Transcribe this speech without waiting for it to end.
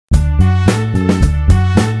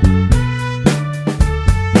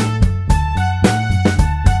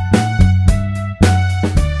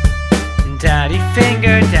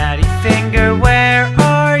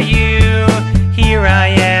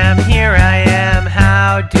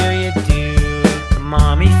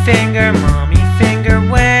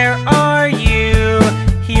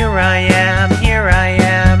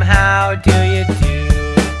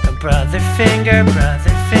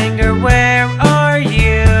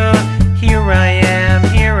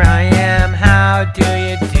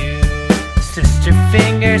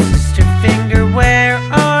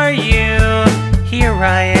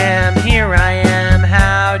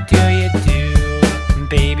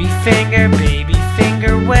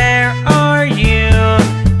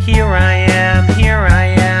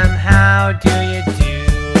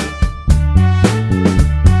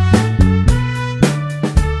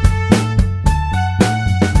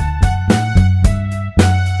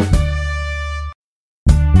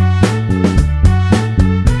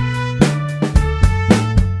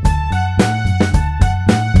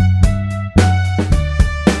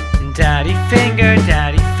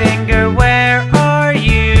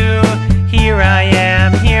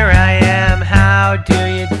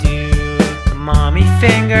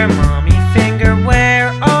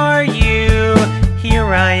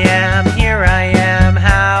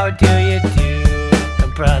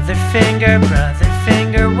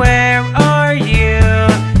finger, where are you?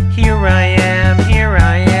 Here I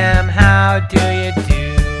am, how do you do?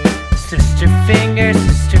 Sister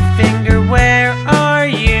finger, where are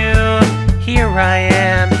you? Here I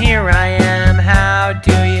am, how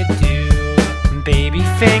do you do? Baby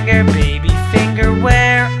finger,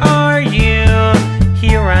 where are you?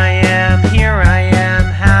 Here I am,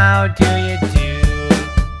 how do you do?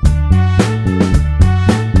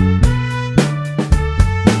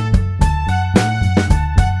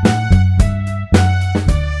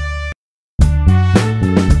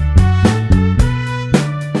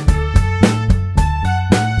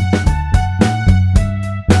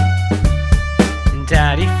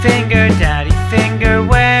 Daddy finger,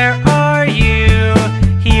 where are you?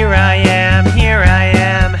 Here I am,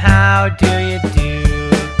 how do you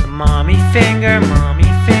do? Mommy finger,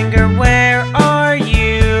 where are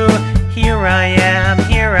you? Here I am,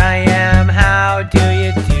 how do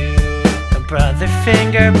you do? Brother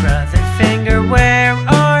finger, where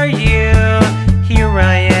are you? Here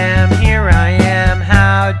I am,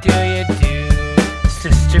 how do you do?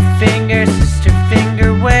 Sister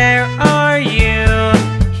finger, where are you?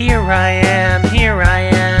 Here I am,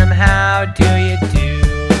 how do you do?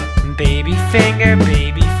 Baby finger,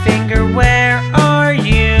 where are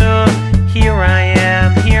you? Here I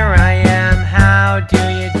am, how do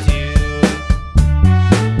you do?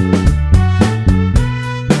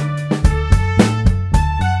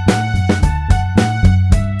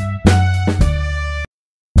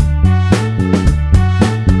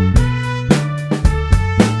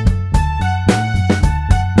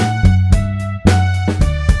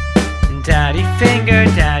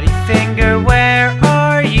 Daddy finger, where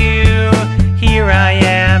are you? Here I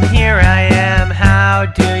am, how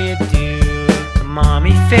do you do?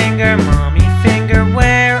 Mommy finger,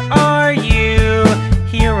 where are you?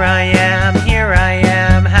 Here I am,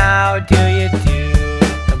 how do you do?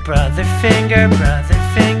 Brother finger,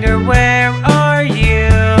 where are you?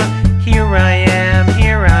 Here I am,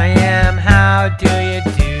 how do you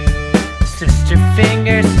do? Sister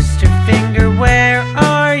finger, where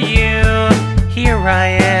are you? Here I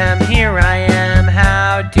am,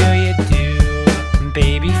 how do you do?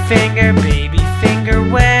 Baby finger,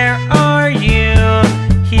 where are you?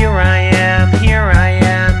 Here I am,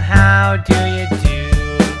 how do you do?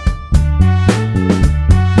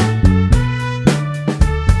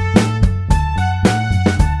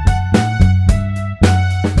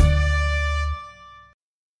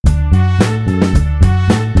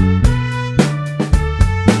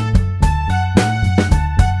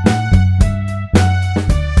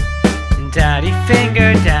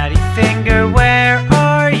 Daddy finger, where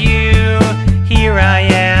are you? Here I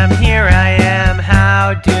am,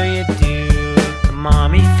 how do you do?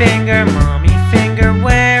 Mommy finger,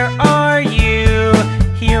 where are you?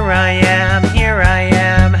 Here I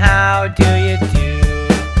am, how do you do?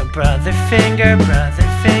 Brother finger,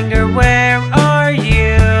 where are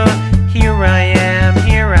you? Here I am,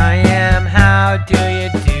 how do you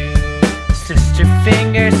do? Sister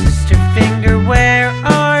finger, where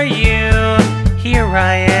are you? Here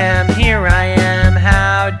I am,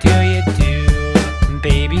 how do you do?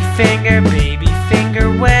 Baby finger,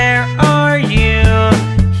 where are you?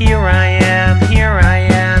 Here I am,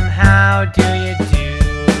 how do you do?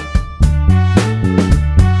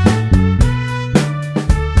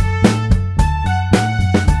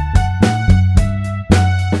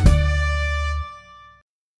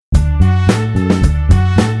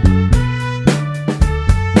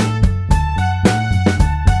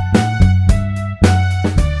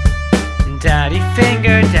 Daddy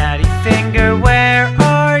finger, where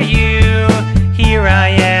are you? Here I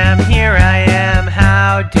am,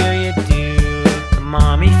 how do you do?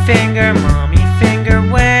 Mommy finger,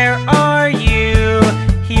 where are you?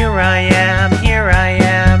 Here I am,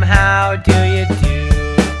 how do you do?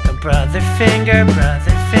 Brother finger,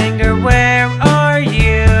 where are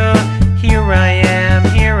you? Here I am,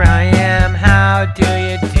 how do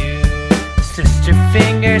you do? Sister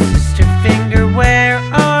finger, where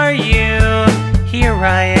are you? Here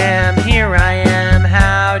I am,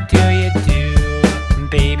 how do you do?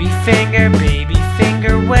 Baby finger,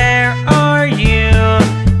 where are you?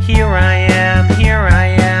 Here I am,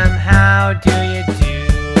 how do you do?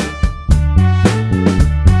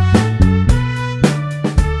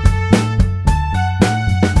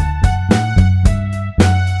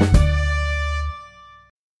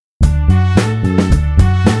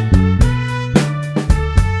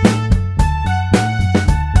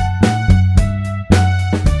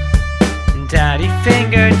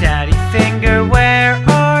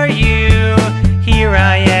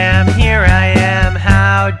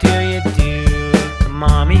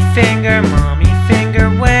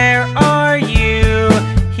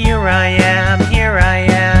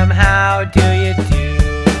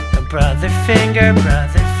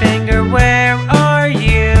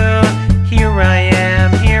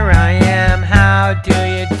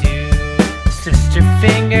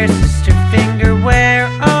 finger, where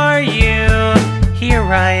are you? Here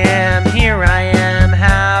I am,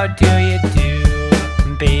 how do you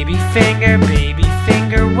do? Baby finger,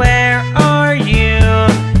 where are you?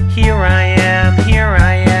 Here I am,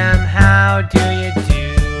 how do you do?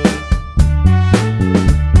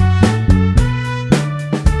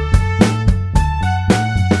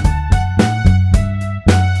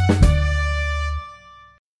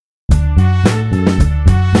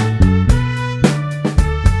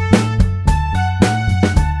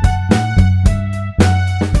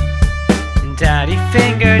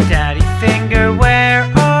 Daddy finger, where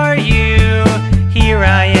are you? Here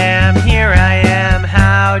I am,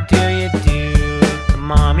 how do you do?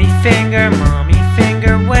 Mommy finger,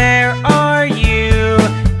 where are you?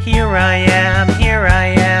 Here I am,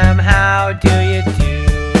 how do you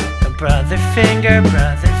do? Brother finger,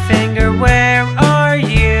 where are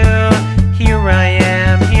you? Here I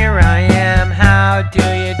am, how do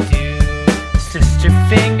you do? Sister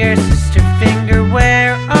finger,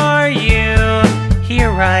 where are you?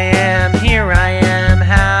 Here I am,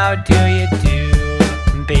 how do you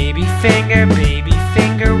do? Baby finger,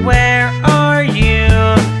 where are you?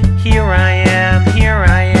 Here I am,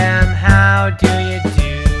 how do you do?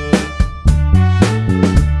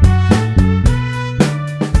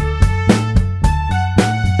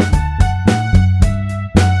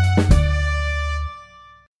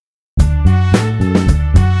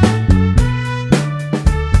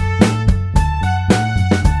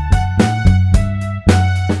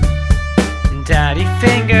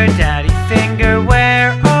 Daddy finger,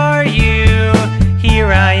 where are you?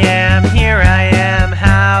 Here I am,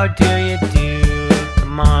 how do you do?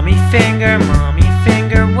 Mommy finger,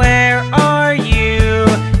 where are you?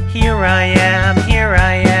 Here I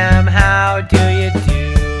am, how do you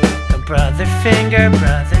do? Brother finger,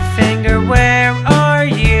 where are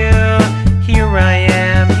you? Here I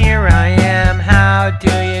am, how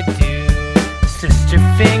do you do? Sister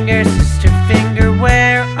finger,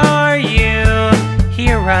 where are you?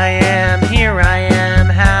 Here I am,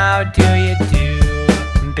 how do you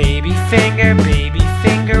do? Baby finger,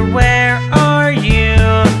 where are you?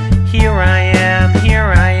 Here I am,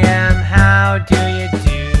 how do you do?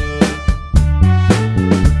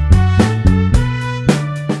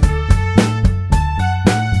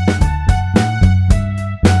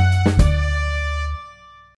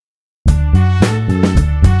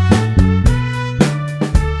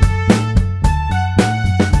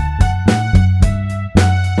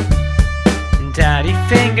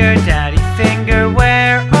 Daddy finger,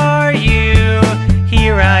 where are you?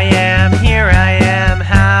 Here I am,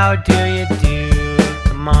 how do you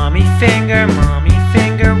do? Mommy finger,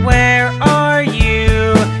 where are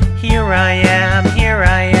you? Here I am,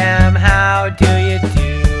 how do you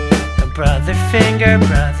do? Brother finger,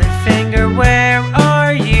 where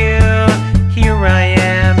are you? Here I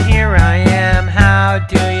am, how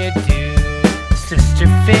do you do? Sister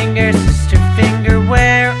finger,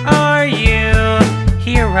 where are you?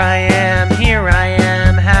 Here I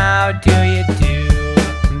am, how do you do?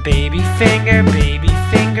 Baby finger,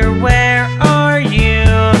 where are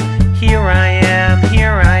you? Here I am,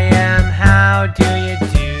 how do you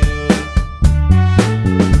do?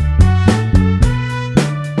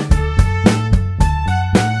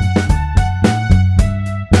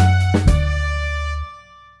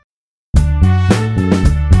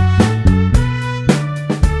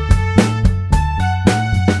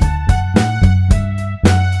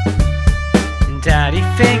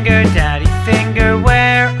 Daddy finger,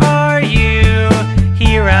 where are you?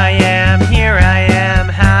 Here I am,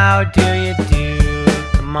 how do you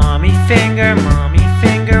do? Mommy finger,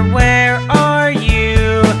 where are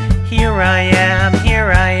you? Here I am,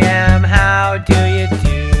 how do you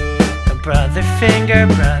do? Brother finger,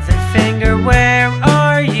 where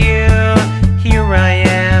are you? Here I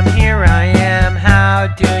am, how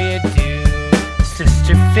do you do?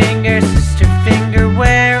 Sister finger,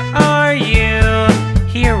 where are you?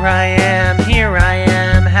 Here I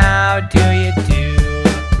am, how do you do?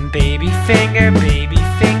 Baby finger,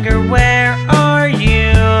 where are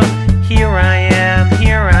you? Here I am,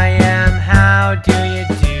 how do you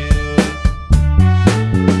do?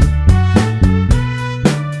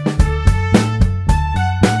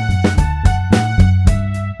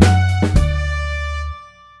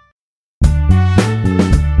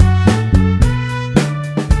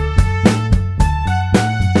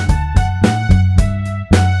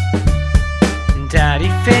 Daddy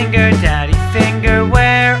finger,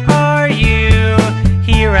 where are you?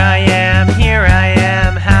 Here I am,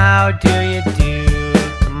 how do you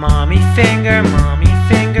do? Mommy finger,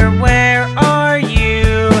 where are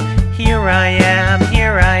you? Here I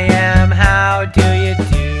am, how do you do?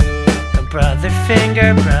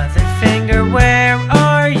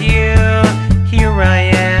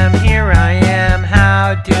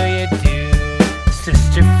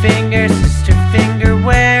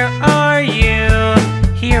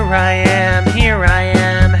 Here I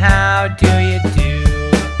am, how do you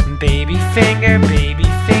do? Baby finger,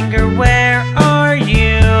 where are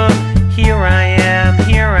you? Here I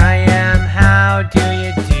am, how do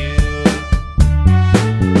you do?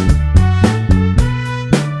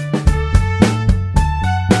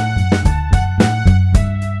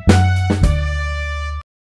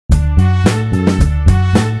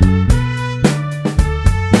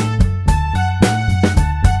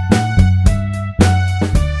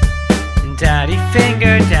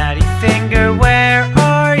 Daddy finger, where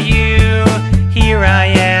are you? Here I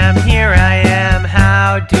am,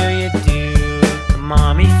 how do you do?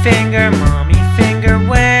 Mommy finger,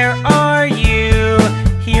 where are you?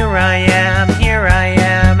 Here I am,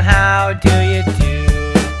 how do you do?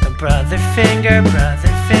 Brother finger,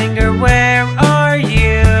 where are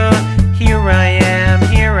you? Here I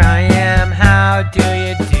am, how do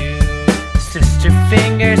you do? Sister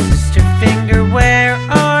finger, where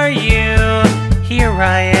are you? Here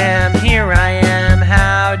I am,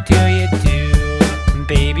 how do you do?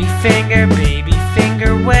 Baby finger,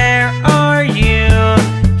 where